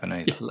doesn't happen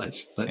either. Yeah,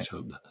 let's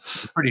hope that.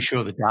 I'm pretty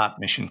sure the DART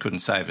mission couldn't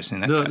save us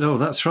in that case. No,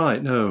 that's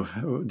right. No,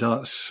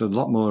 DART's a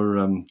lot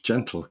more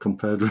gentle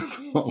compared with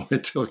what we're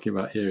talking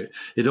about here.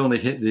 It only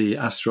hit the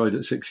asteroid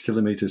at 6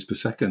 kilometres per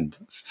second.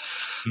 That's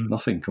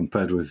nothing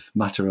compared with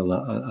matter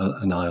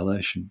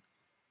annihilation.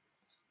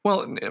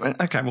 Well,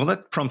 okay. Well,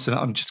 that prompts it.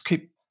 I'm just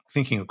keep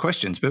thinking of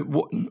questions. But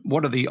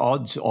what are the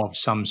odds of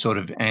some sort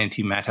of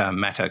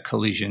antimatter-matter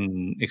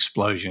collision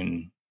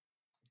explosion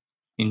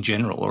in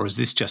general, or is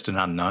this just an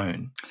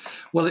unknown?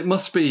 Well, it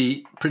must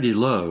be pretty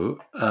low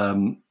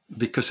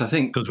because I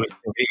think because we're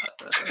still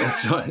here.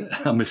 Sorry,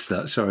 I missed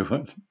that. Sorry,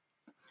 what?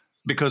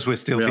 Because we're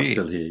still we here. We are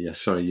still here. Yes.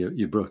 Sorry,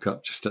 you broke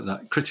up just at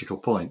that critical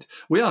point.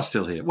 We are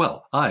still here.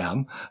 Well, I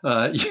am.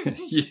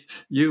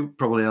 You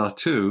probably are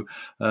too.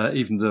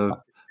 Even though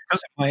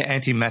because of my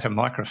antimatter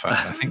microphone,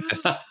 I think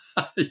that's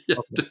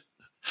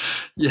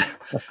yeah.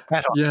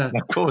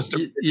 That caused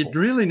it. You'd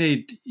really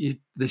need.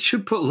 They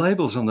should put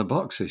labels on the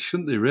boxes,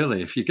 shouldn't they?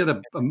 Really, if you get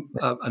an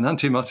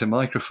antimatter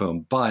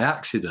microphone by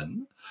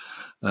accident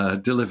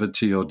delivered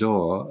to your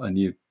door and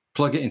you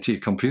plug it into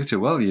your computer,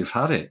 well, you've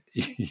had it.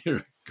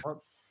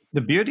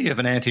 The beauty of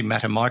an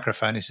antimatter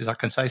microphone is I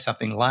can say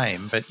something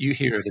lame, but you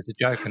hear it as a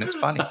joke and it's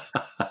funny.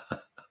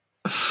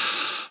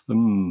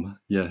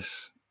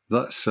 Yes.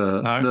 That's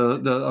no.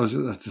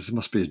 There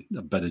must be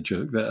a better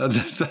joke there.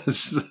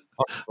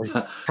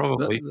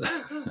 Probably.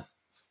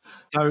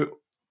 So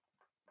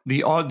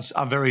the odds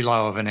are very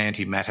low of an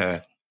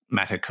antimatter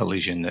matter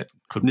collision that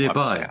could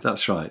nearby.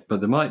 That's right, but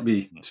there might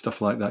be stuff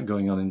like that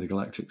going on in the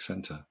galactic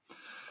center.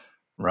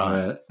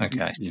 Right.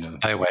 Okay.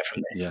 Stay away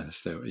from there. Yeah.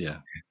 Stay away. Yeah.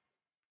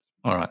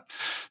 All right.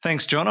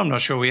 Thanks, John. I'm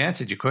not sure we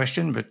answered your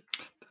question, but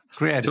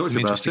created some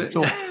interesting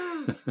thought.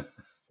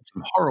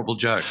 Some horrible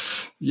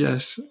jokes.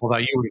 Yes. Although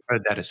you would have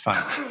heard that as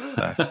fun.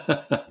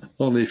 So.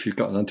 Only if you've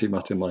got an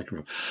antimatter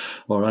microphone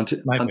or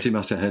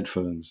antimatter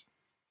headphones.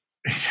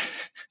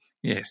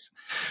 Yes.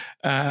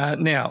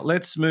 Now,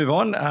 let's move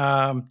on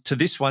to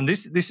this one.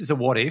 This is a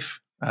what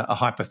if, a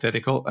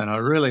hypothetical, and I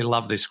really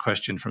love this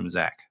question from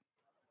Zach.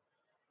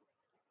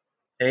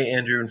 Hey,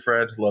 Andrew and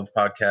Fred. Love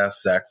the podcast.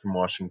 Zach from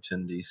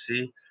Washington,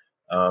 D.C.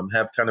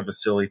 Have kind of a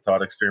silly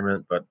thought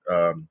experiment, but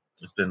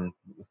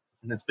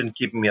it's been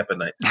keeping me up at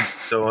night.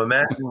 So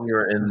imagine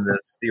you're in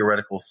this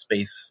theoretical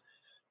space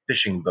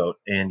fishing boat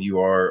and you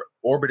are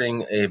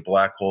orbiting a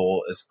black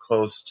hole as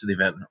close to the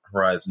event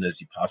horizon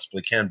as you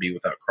possibly can be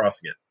without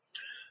crossing it.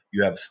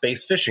 You have a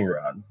space fishing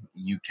rod.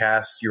 You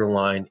cast your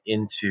line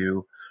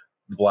into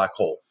the black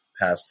hole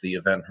past the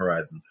event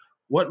horizon.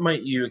 What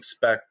might you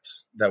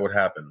expect that would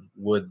happen?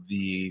 Would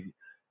the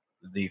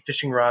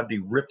fishing rod be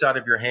ripped out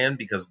of your hand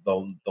because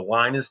the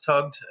line is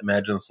tugged?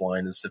 Imagine this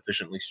line is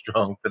sufficiently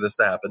strong for this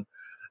to happen.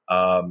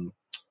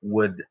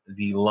 Would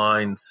the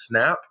line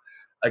snap?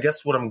 I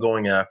guess what I'm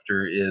going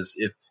after is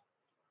if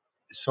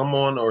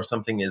someone or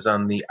something is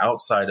on the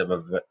outside of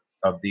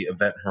the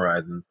event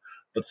horizon,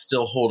 but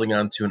still holding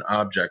on to an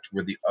object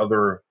where the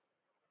other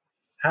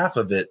half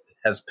of it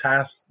has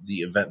passed the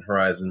event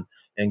horizon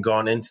and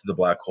gone into the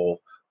black hole,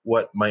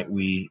 what might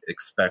we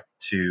expect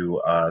to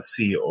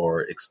see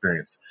or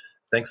experience?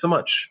 Thanks so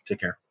much. Take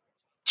care.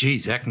 Gee,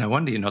 Zach, no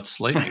wonder you're not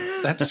sleeping.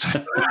 That's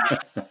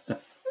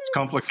it's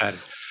complicated.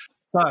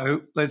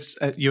 So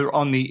you're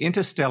on the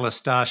interstellar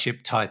starship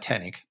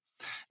Titanic,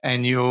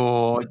 and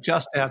you're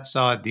just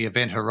outside the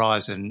event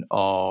horizon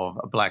of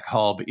a black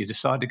hole, but you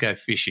decide to go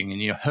fishing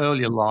and you hurl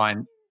your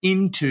line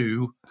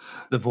into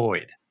the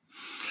void.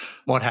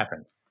 What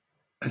happened?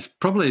 It's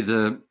probably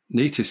the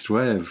neatest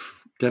way of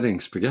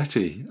getting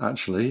spaghetti,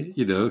 actually,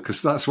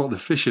 because that's what the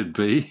fish would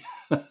be.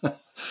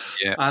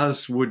 Yeah.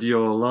 As would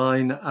your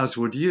line, as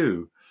would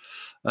you.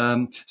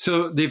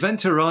 So the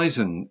event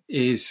horizon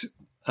is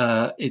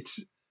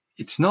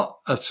it's not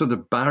a sort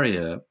of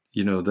barrier,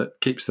 that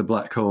keeps the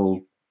black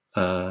hole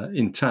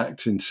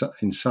intact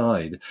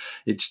inside.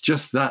 It's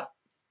just that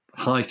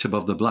height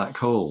above the black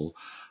hole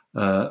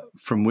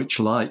from which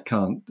light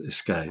can't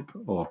escape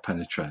or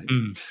penetrate.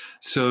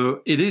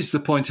 So it is the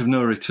point of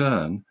no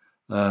return.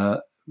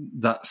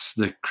 That's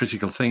the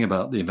critical thing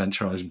about the event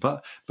horizon,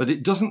 but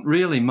it doesn't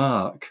really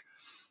mark.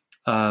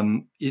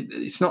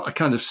 It's not a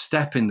kind of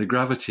step in the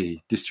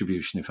gravity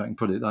distribution, if I can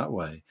put it that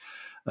way.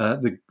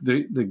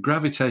 The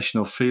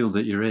gravitational field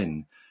that you're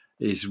in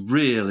is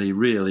really,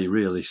 really,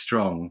 really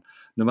strong,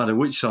 no matter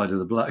which side of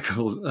the black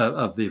hole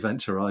of the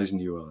event horizon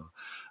you are.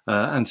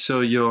 And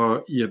so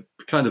you're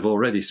kind of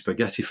already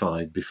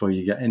spaghettified before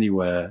you get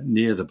anywhere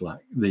near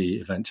the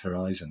event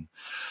horizon.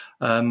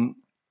 So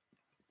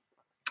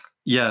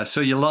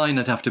your line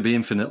would have to be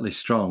infinitely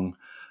strong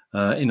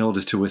in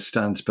order to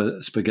withstand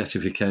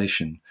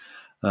spaghettification.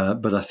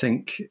 But I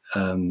think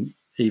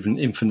even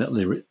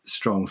infinitely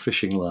strong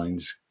fishing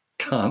lines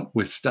can't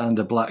withstand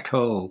a black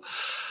hole.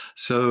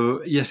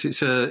 So yes,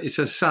 it's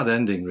a sad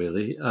ending,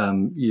 really.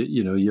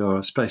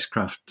 Your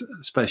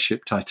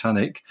spaceship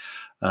Titanic.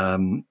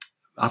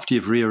 After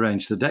you've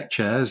rearranged the deck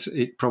chairs,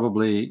 it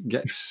probably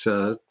gets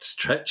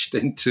stretched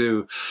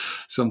into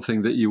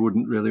something that you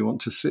wouldn't really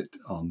want to sit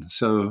on.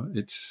 So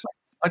it's.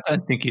 I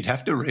don't think you'd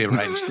have to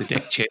rearrange the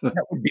deck chair.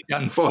 That would be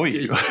done for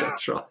you.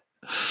 That's right.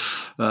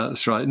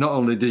 That's right. Not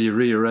only do you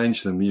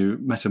rearrange them, you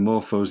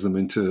metamorphose them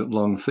into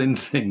long, thin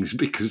things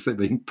because they're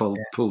being pulled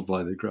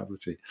by the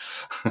gravity.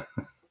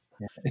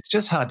 It's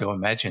just hard to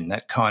imagine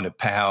that kind of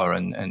power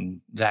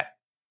and that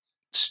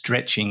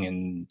stretching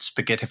and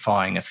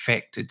spaghettifying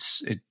effect.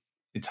 It's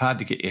hard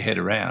to get your head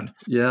around.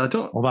 Yeah,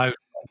 Although I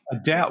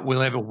doubt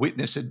we'll ever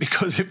witness it,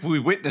 because if we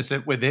witness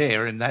it, we're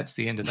there, and that's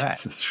the end of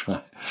that. That's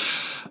right.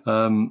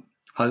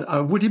 I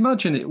would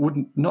imagine it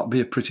wouldn't not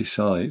be a pretty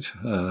sight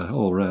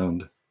all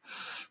round,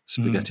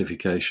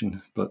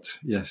 spaghettification. But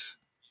yes.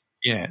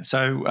 Yeah.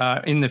 So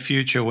in the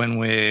future, when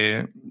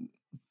we're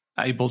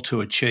able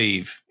to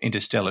achieve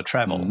interstellar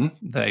travel,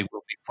 they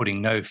will be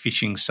putting no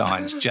fishing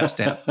signs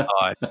just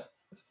outside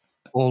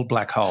all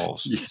black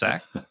holes,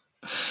 Zach.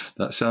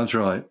 That sounds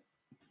right.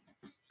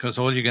 Because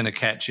all you're going to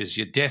catch is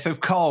your death of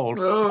cold.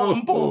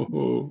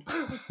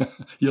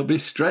 You'll be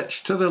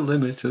stretched to the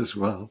limit as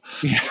well.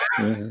 Yeah.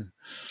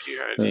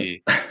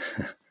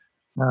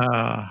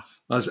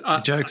 Jokes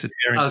are tearing.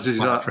 As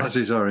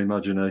is our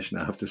imagination,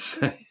 I have to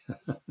say.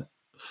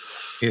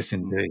 Yes,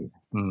 indeed.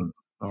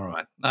 All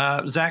right.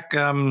 Zach,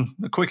 a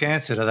quick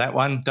answer to that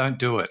one. Don't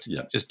do it.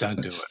 Yeah, just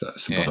don't do it.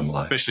 That's the bottom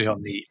line. Especially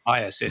on the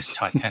ISS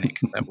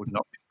Titanic. That would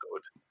not be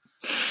good.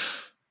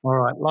 All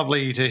right.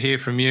 Lovely to hear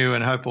from you,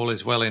 and hope all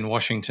is well in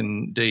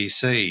Washington,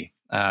 D.C.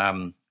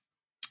 That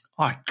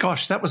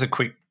was a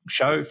quick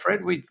show,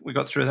 Fred. We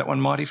got through that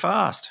one mighty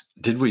fast.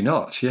 Did we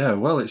not? Yeah.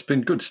 Well, it's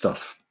been good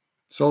stuff.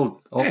 It's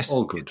all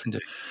good.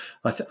 Indeed.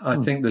 I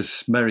think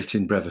there's merit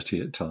in brevity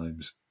at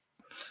times.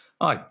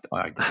 I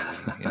agree.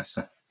 Yes.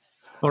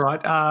 All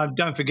right.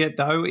 Don't forget,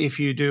 though, if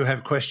you do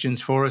have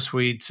questions for us,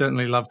 we'd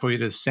certainly love for you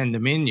to send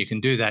them in. You can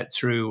do that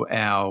through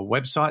our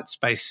website,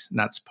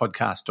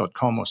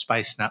 spacenutspodcast.com or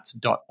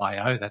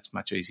spacenuts.io. That's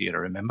much easier to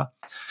remember.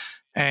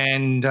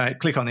 And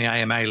click on the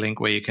AMA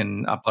link where you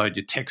can upload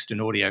your text and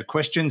audio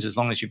questions, as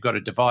long as you've got a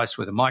device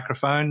with a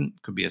microphone.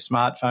 Could be a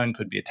smartphone,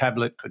 could be a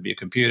tablet, could be a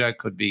computer,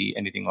 could be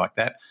anything like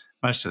that.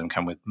 Most of them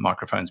come with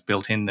microphones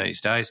built in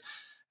these days.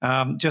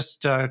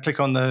 Just click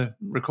on the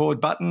record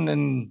button,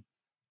 and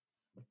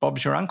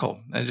Bob's your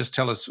uncle. And just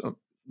tell us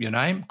your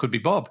name, could be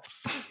Bob,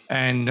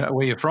 and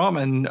where you're from,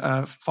 and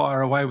fire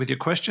away with your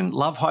question.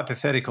 Love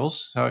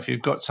hypotheticals. So if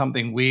you've got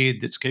something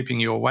weird that's keeping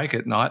you awake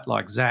at night,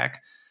 like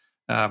Zach,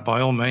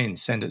 by all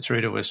means, send it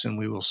through to us and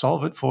we will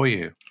solve it for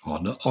you. Or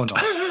not.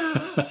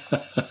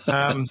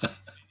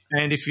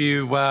 And if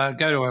you go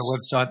to our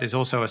website, there's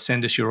also a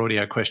Send Us Your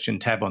Audio Question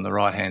tab on the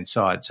right-hand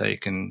side, so you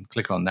can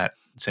click on that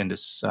and send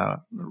us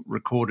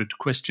recorded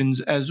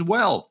questions as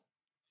well.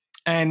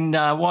 And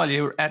while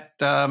you're at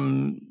the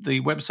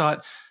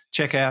website,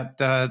 check out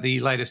the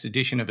latest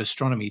edition of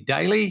Astronomy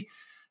Daily,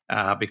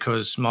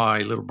 because my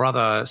little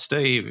brother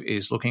Steve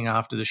is looking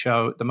after the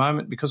show at the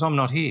moment because I'm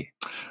not here.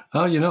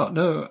 Oh, you're not?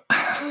 No.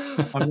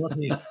 I'm not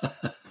here.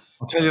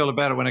 I'll tell you all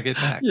about it when I get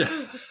back.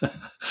 Yeah.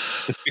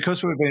 It's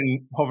because we've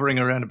been hovering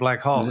around a black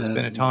hole. There's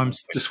been a time.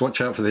 Just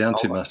watch out for the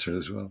antimatter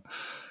as well.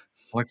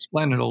 I'll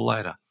explain it all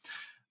later.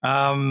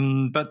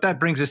 But that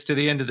brings us to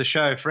the end of the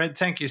show. Fred,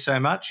 thank you so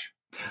much.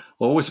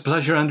 Always a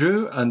pleasure,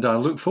 Andrew, and I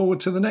look forward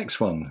to the next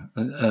one.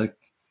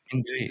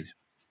 Indeed.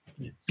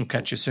 We'll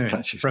catch you soon.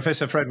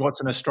 Professor Fred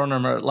Watson,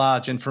 astronomer at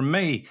large. And from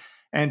me,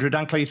 Andrew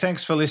Dunkley,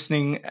 thanks for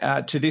listening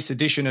to this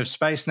edition of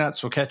Space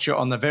Nuts. We'll catch you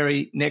on the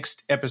very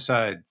next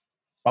episode.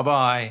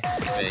 Bye-bye.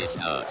 Space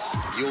Nuts.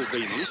 You've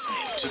been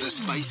listening to the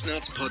Space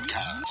Nuts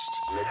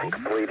podcast. Mission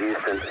complete,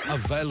 Houston.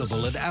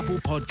 Available at Apple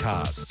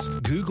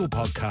Podcasts, Google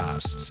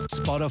Podcasts,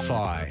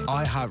 Spotify,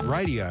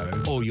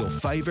 iHeartRadio, or your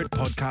favorite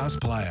podcast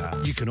player.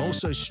 You can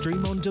also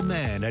stream on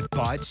demand at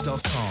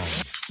Bytes.com.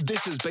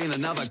 This has been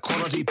another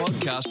quality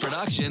podcast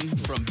production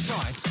from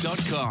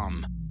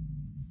Bytes.com.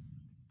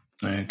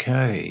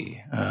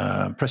 Okay.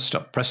 Press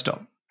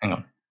stop. Hang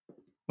on.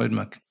 Where'd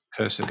my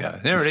cursor go?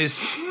 There it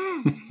is.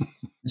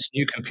 This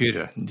new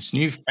computer, this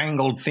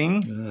newfangled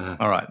thing.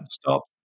 All right, stop.